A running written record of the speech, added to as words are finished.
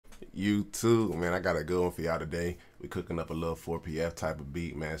YouTube, man. I got a good one for y'all today. We cooking up a little 4PF type of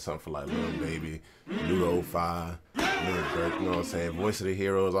beat, man. Something for like Lil Baby, New 05, Lil Durk, you know what I'm saying? Voice of the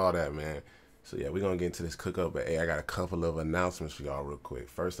Heroes, all that, man. So yeah, we're gonna get into this cook up, but hey, I got a couple of announcements for y'all real quick.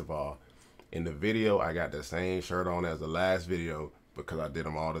 First of all, in the video, I got the same shirt on as the last video because I did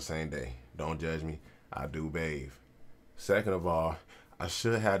them all the same day. Don't judge me, I do bathe. Second of all, I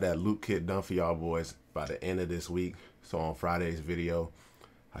should have that loot kit done for y'all boys by the end of this week. So on Friday's video,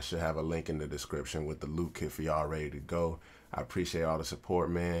 I should have a link in the description with the loot kit for y'all ready to go. I appreciate all the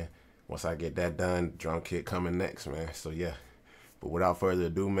support, man. Once I get that done, drum kit coming next, man. So yeah, but without further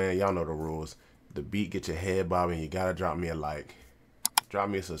ado, man, y'all know the rules. The beat get your head bobbing. You gotta drop me a like. Drop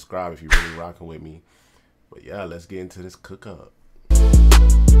me a subscribe if you really rocking with me. But yeah, let's get into this cook up.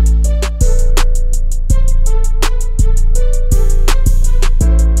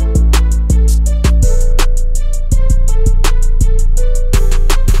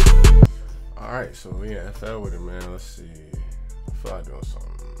 Alright, so we in FL with it, man. Let's see. I feel like doing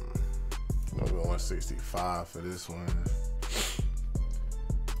something. I'm going 165 for this one.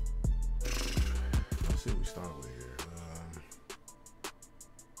 Let's see what we start with here.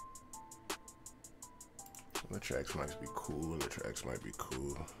 The tracks might be cool. The tracks might be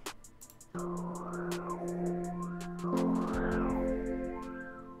cool.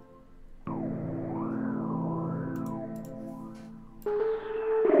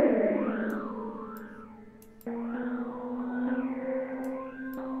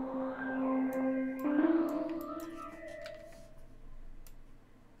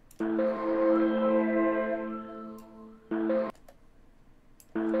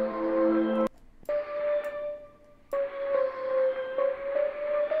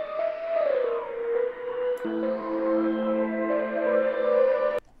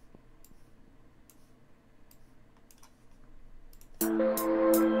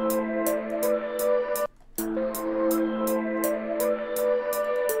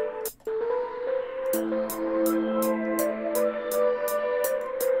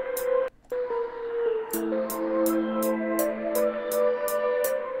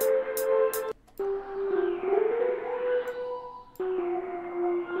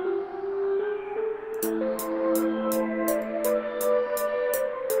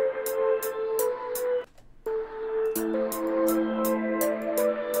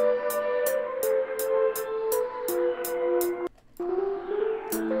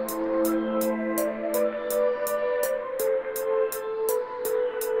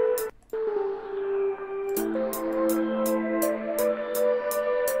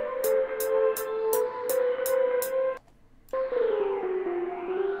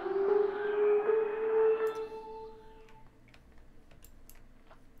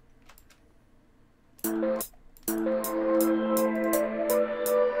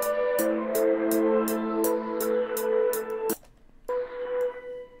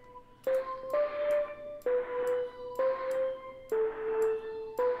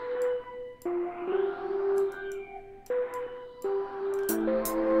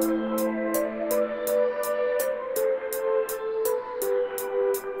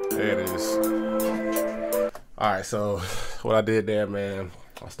 There it is. Alright, so what I did there, man,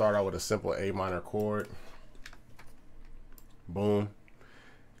 I started out with a simple A minor chord. Boom.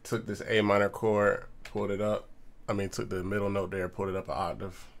 Took this A minor chord, pulled it up. Took the middle note there, pulled it up an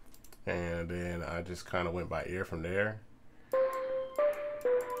octave. And then I just kind of went by ear from there.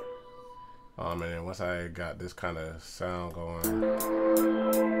 And then once I got this kind of sound going,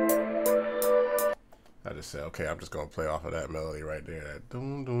 I just said, okay, I'm just gonna play off of that melody right there. That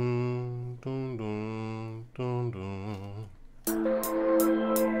doom doom doom doom doom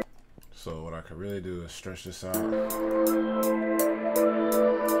doom. So what I could really do is stretch this out.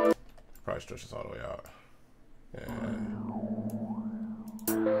 Probably stretch this all the way out. Yeah.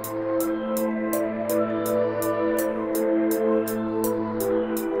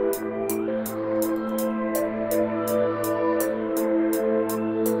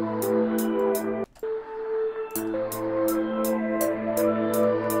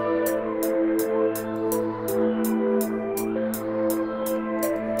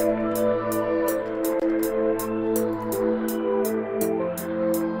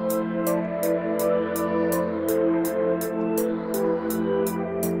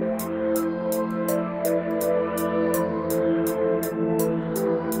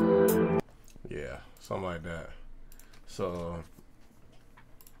 Something like that. So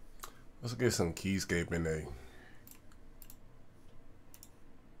let's get some keyscape in there.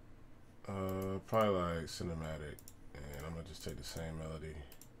 Probably like cinematic, and I'm gonna just take the same melody,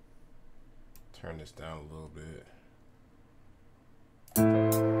 turn this down a little bit.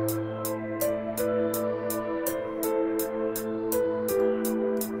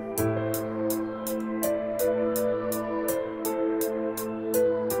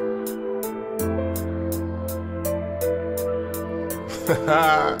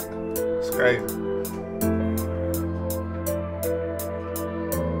 It's crazy.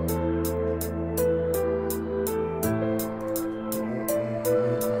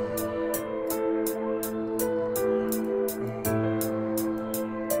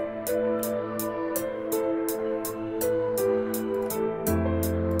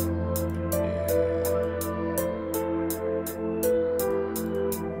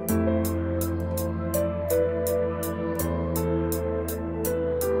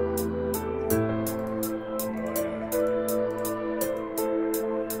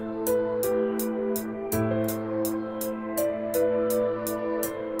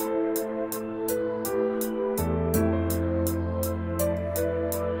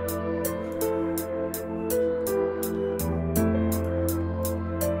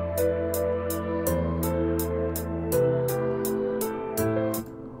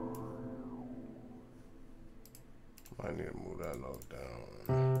 I need to move that note down.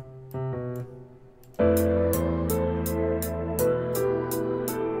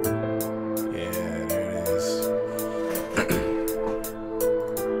 Yeah, there it is.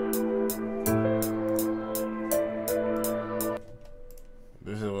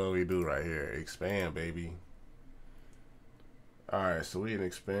 This is what we do right here. Expand, baby. Alright, so we can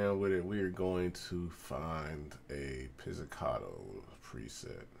expand with it. We are going to find a pizzicato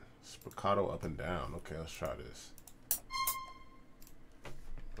preset. Spiccato up and down. Okay, let's try this.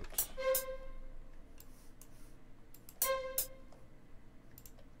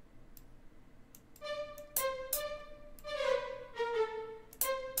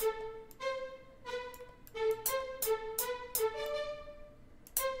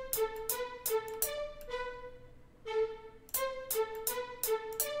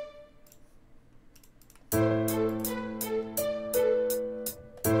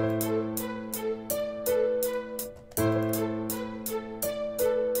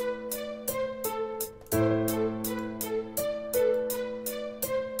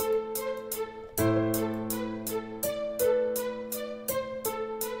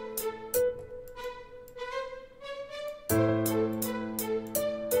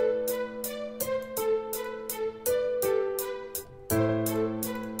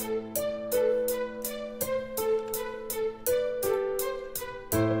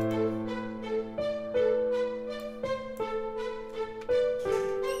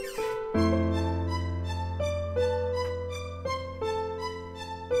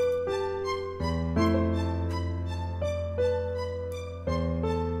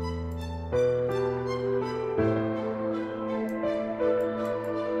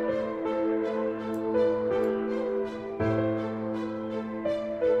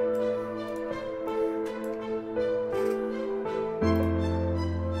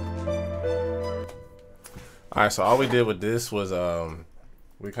 All right, so all we did with this was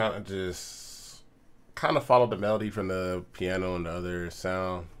we kind of followed the melody from the piano and the other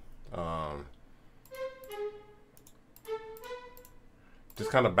sound.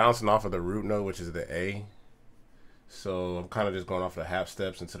 Just kind of bouncing off of the root note, which is the A. So I'm kind of just going off the half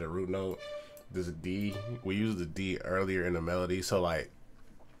steps into the root note. There's a D. We use the D earlier in the melody. So like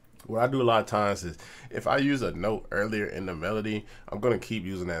what I do a lot of times is if I use a note earlier in the melody, I'm going to keep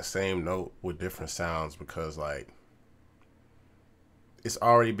using that same note with different sounds because like it's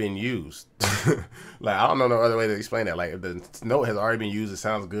already been used. Like I don't know no other way to explain that. Like if the note has already been used, it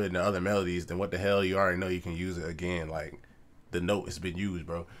sounds good in the other melodies, then what the hell, you already know you can use it again. Like the note has been used,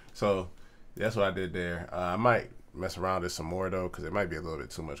 bro. So that's what I did there. I might mess around with some more though, because it might be a little bit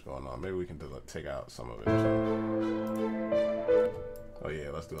too much going on. Maybe we can take out some of it. Oh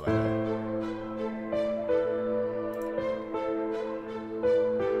yeah, let's do it like that.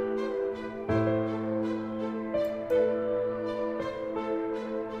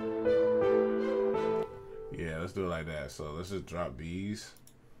 Let's do it like that. So let's just drop these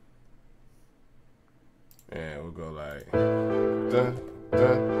and we'll go like dun,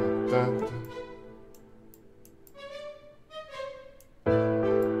 dun, dun, dun.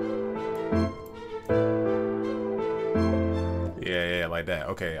 Yeah, like that.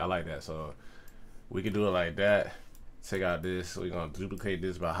 Okay, I like that. So we can do it like that. Take out this. We're gonna duplicate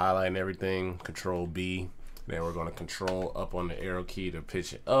this by highlighting everything. Control B. Then we're gonna control up on the arrow key to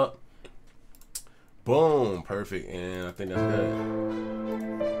pitch it up. Boom, perfect, and I think that's good.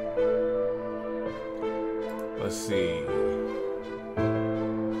 Let's see.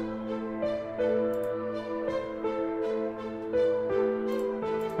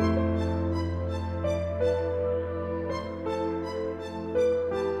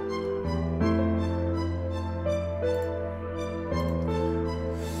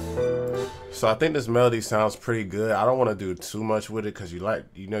 So I think this melody sounds pretty good. I don't want to do too much with it because you got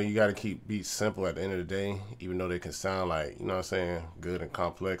to keep beats simple at the end of the day, even though they can sound like, you know what I'm saying, good and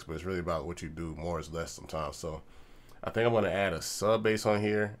complex, but it's really about what you do. More is less sometimes. So I think I'm going to add a sub bass on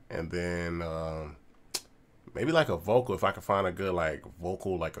here, and then maybe like a vocal, if I can find a good like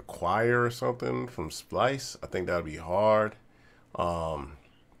vocal, like a choir or something from Splice. I think that would be hard. So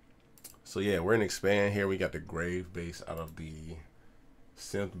yeah, we're in expand here. We got the grave bass out of the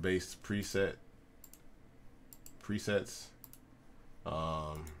synth bass presets.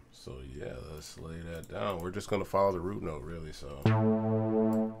 So yeah, let's lay that down. We're just gonna follow the root note really. So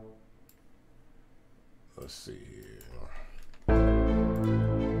let's see here.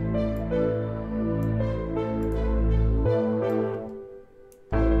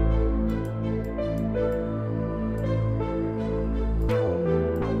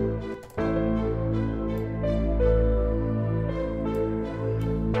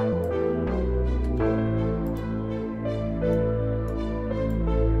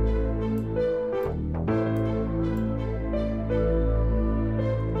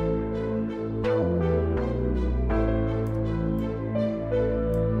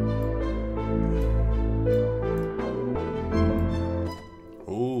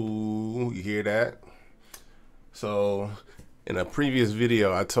 That. So in a previous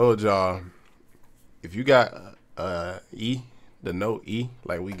video I told y'all, if you got E, the note E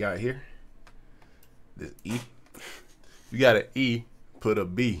like we got here, this E, you got an E, put a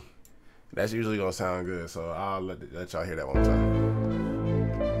B, that's usually gonna sound good. So I'll let y'all hear that one time.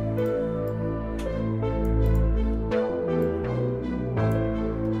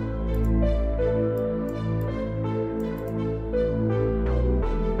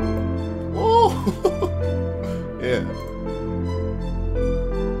 Yeah.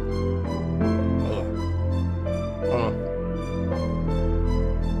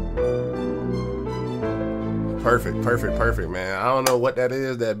 Perfect, man. I don't know what that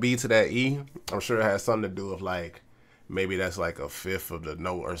is, that B to that E. I'm sure it has something to do with like, maybe that's like a fifth of the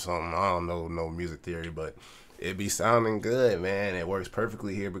note or something. I don't know, no music theory, but it be sounding good, man. It works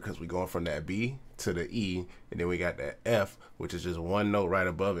perfectly here because we're going from that B to the E, and then we got that F, which is just one note right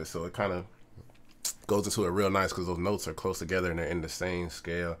above it. So it kind of goes into it real nice because those notes are close together and they're in the same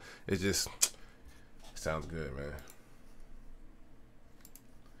scale. It just sounds good, man.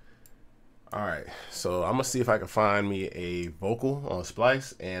 All right, so I'm gonna see if I can find me a vocal on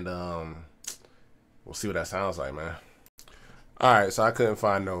Splice, and we'll see what that sounds like, man. All right, so I couldn't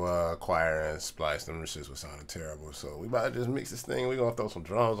find no choir and Splice. Them shits was sounding terrible. So we about to just mix this thing. We're gonna throw some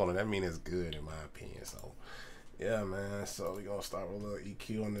drums on it. That means it's good in my opinion. So yeah, man. So we're gonna start with a little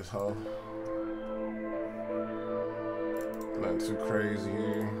EQ on this hoe. Nothing too crazy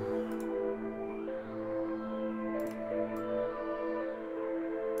here.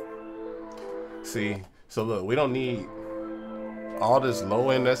 See, so look, we don't need all this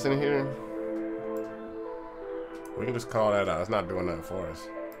low end that's in here. We can just call that out. It's not doing nothing for us.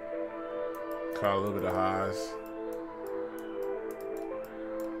 Call a little bit of highs.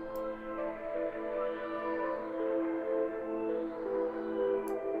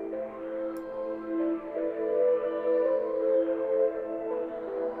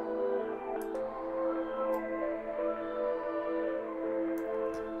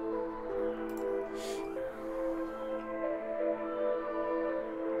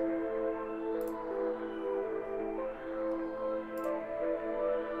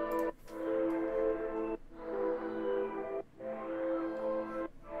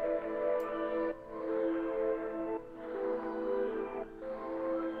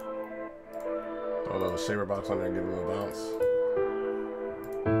 Throw a little shaver box on there and give it a little bounce.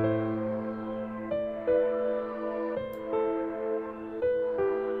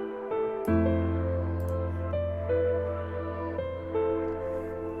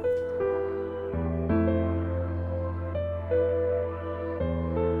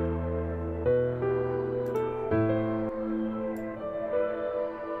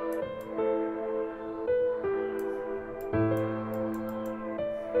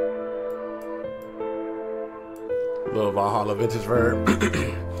 Little Valhalla vintage verb.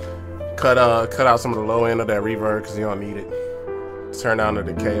 cut out some of the low end of that reverb because you don't need it. Turn down the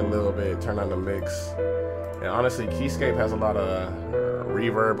decay a little bit. Turn down the mix. And honestly, Keyscape has a lot of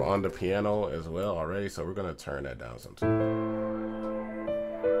reverb on the piano as well already, so we're gonna turn that down some too.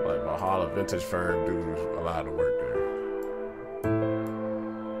 Like Valhalla vintage verb do a lot of work there.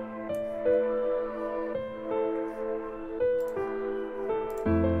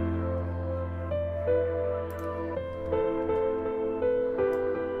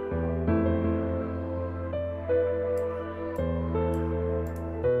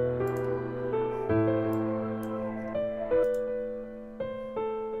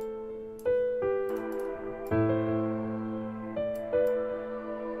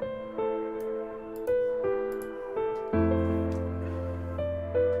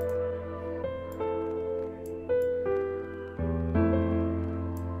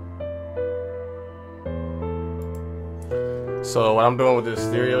 So what I'm doing with this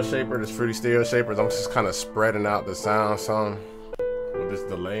stereo shaper, this fruity stereo shaper, is I'm just kind of spreading out the sound some with this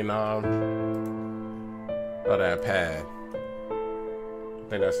delay knob. Oh, that pad. I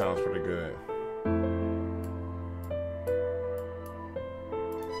think that sounds pretty good.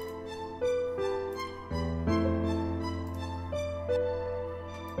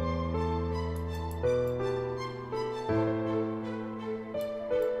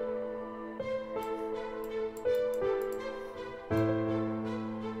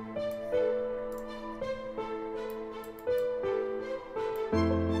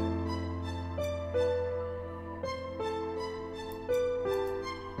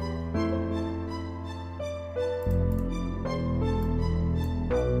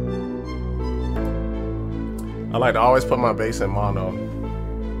 I like to always put my bass in mono.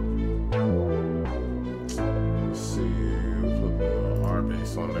 Let's see, let's put the R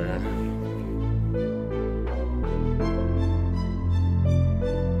bass on there.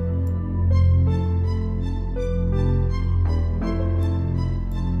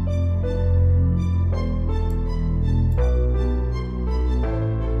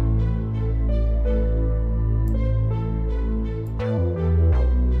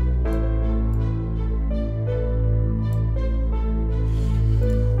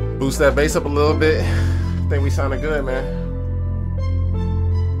 Boost that bass up a little bit. I think we sounded good, man.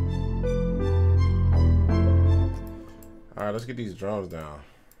 All right, let's get these drums down.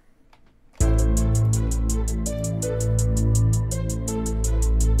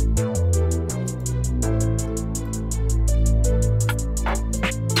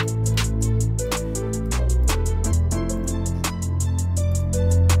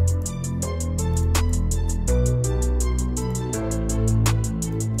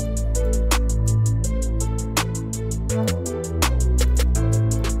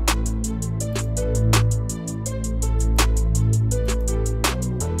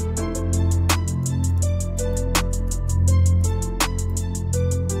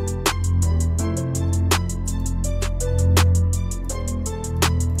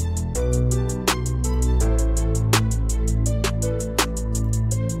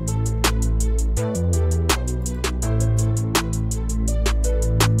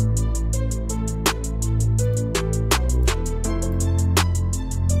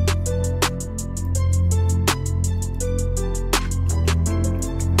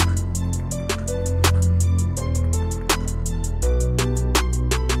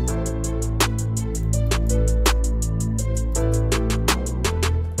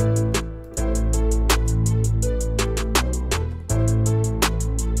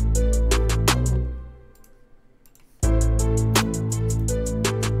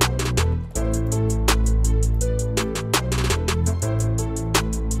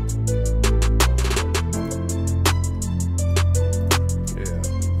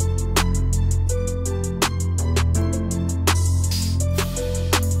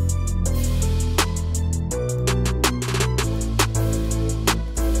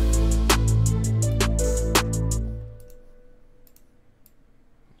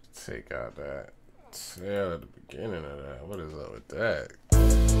 Take out that tail at the beginning of that. What is up with that?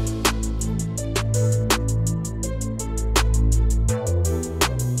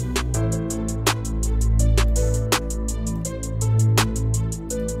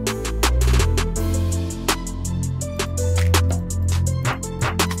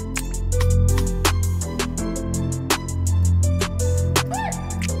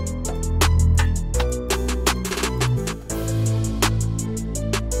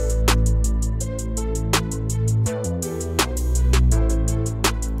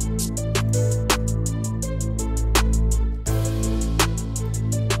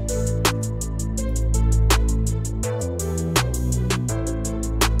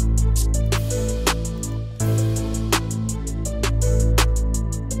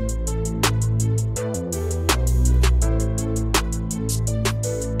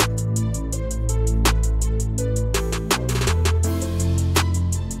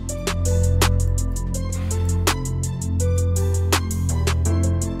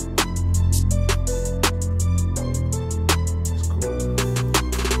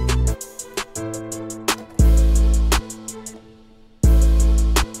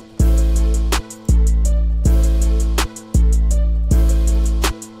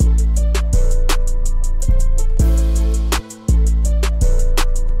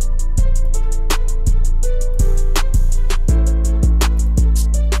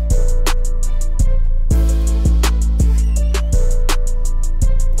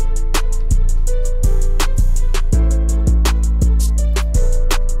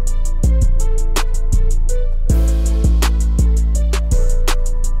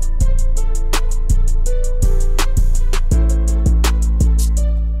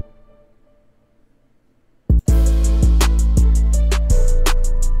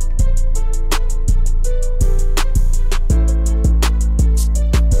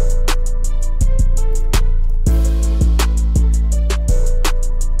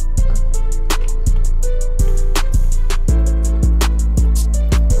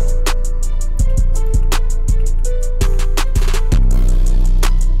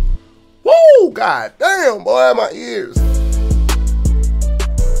 God damn, boy, my ears.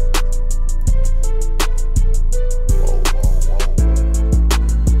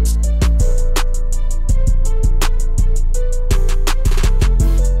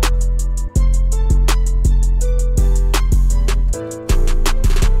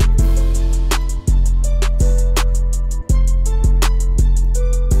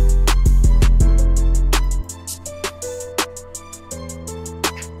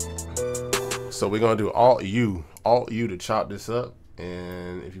 So we're gonna do Alt U to chop this up,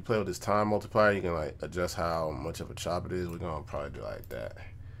 and if you play with this time multiplier, you can like adjust how much of a chop it is. We're gonna probably do like that,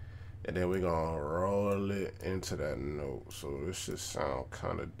 and then we're gonna roll it into that note. So this should sound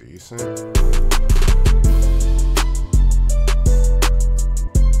kind of decent.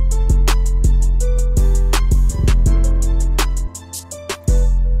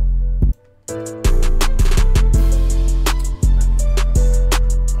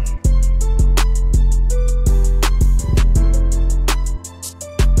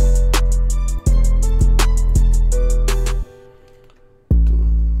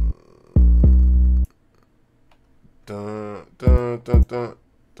 Dun, dun, dun, dun,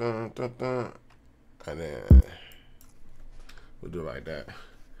 dun, dun, dun. And then we'll do it like that,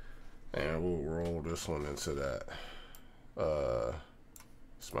 and we'll roll this one into that.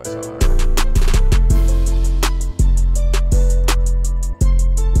 This might sound alright.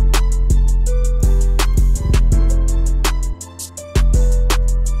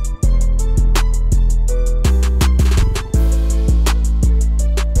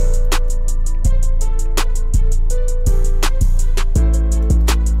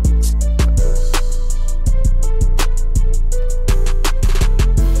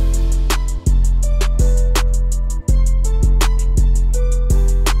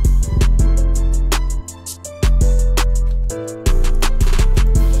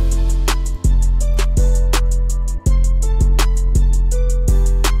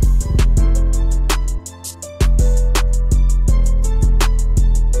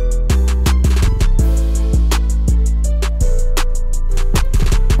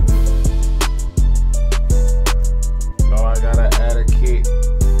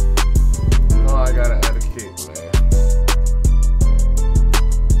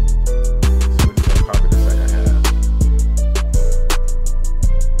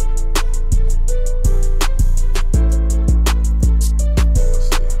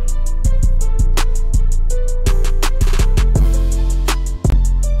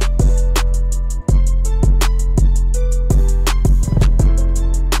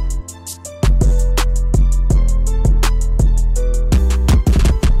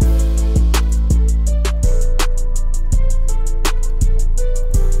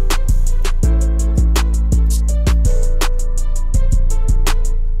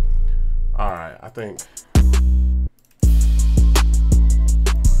 I think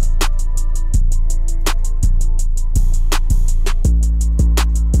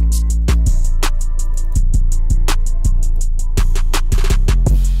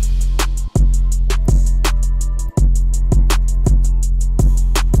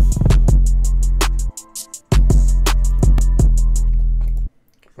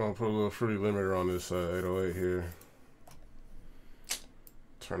I'm gonna put a little fruity limiter on this 808 here.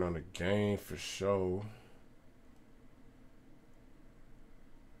 Turn on the gain for show.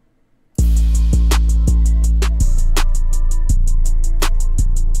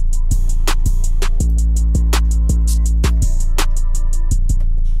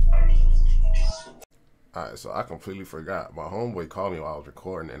 Alright, so I completely forgot. My homeboy called me while I was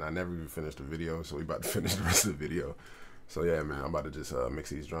recording, and I never even finished the video, so we about to finish the rest of the video. So yeah, man, I'm about to just mix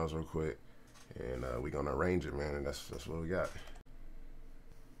these drums real quick, and we're gonna arrange it, man, and that's what we got.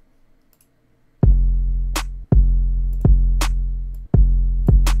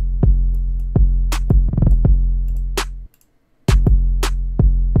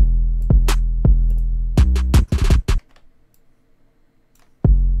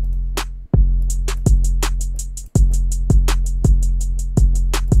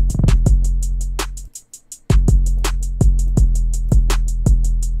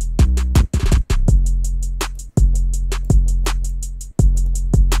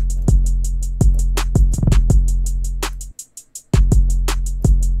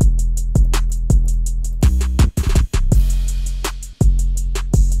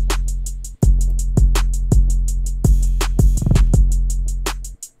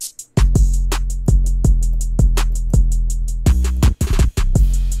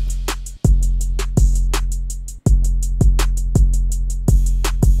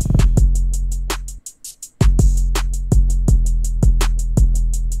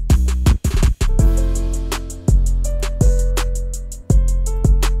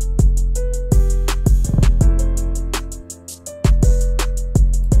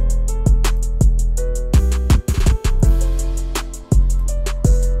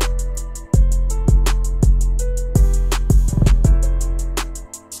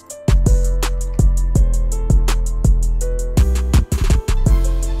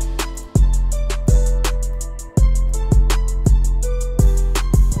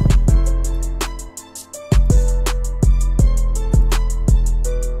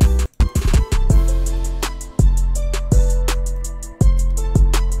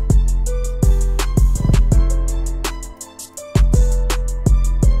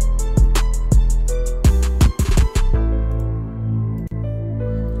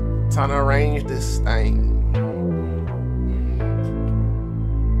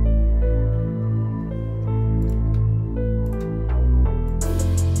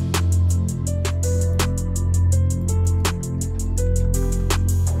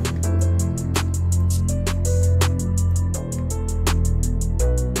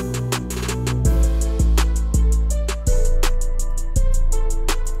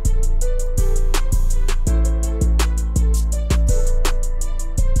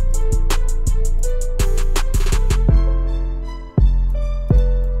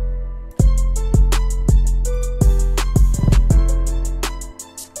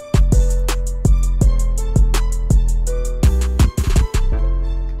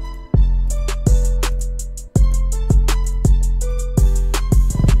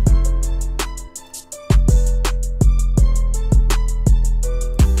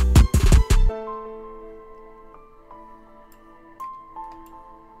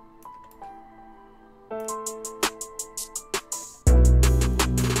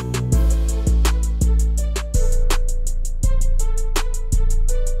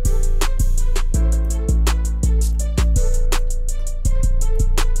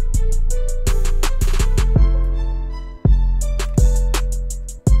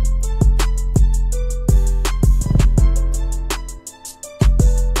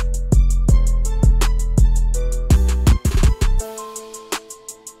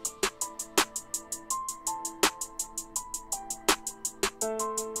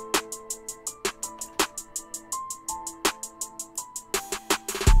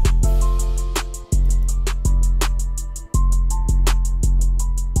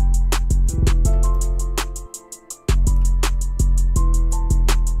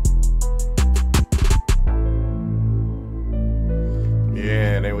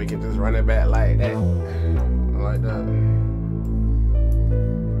 can just run it back like that. Like that.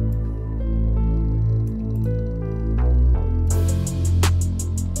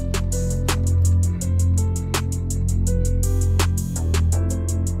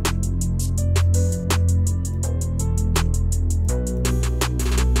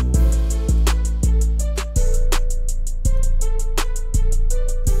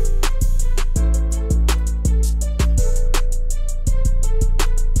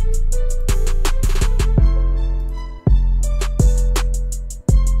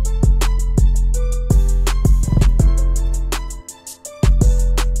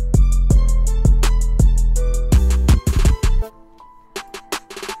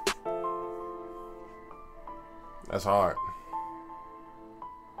 That's hard.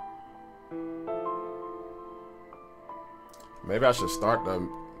 Maybe I should start the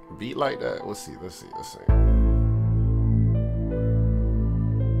beat like that. Let's see.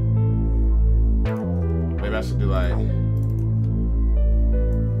 Maybe I should do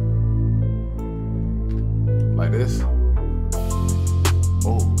like this.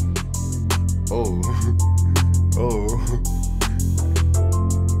 Oh. Oh.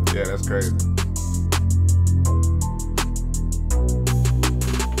 Yeah, that's crazy.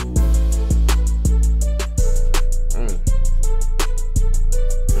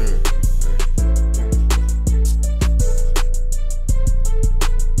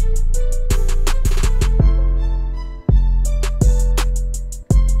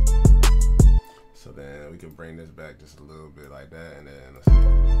 We can bring this back just a little bit like that, and then let's see.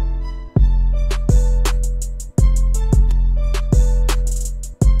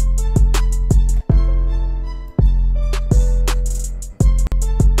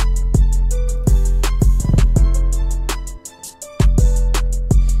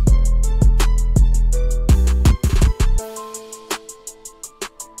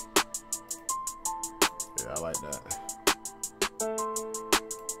 Yeah, I like that.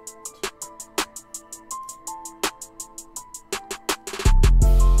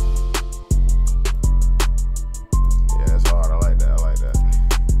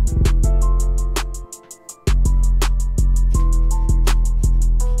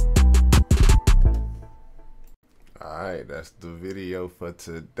 Alright, that's the video for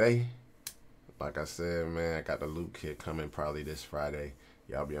today. Like I said, man, I got the loot kit coming probably this Friday.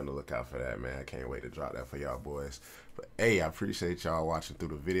 Y'all be on the lookout for that, man. I can't wait to drop that for y'all boys. But hey, I appreciate y'all watching through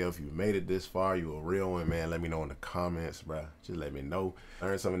the video. If you made it this far, you a real one, man. Let me know in the comments, bro. Just let me know.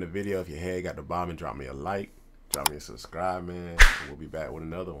 Learn something in the video. If your head got the bombing, drop me a like. Drop me a subscribe, man. We'll be back with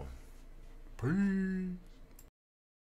another one. Peace.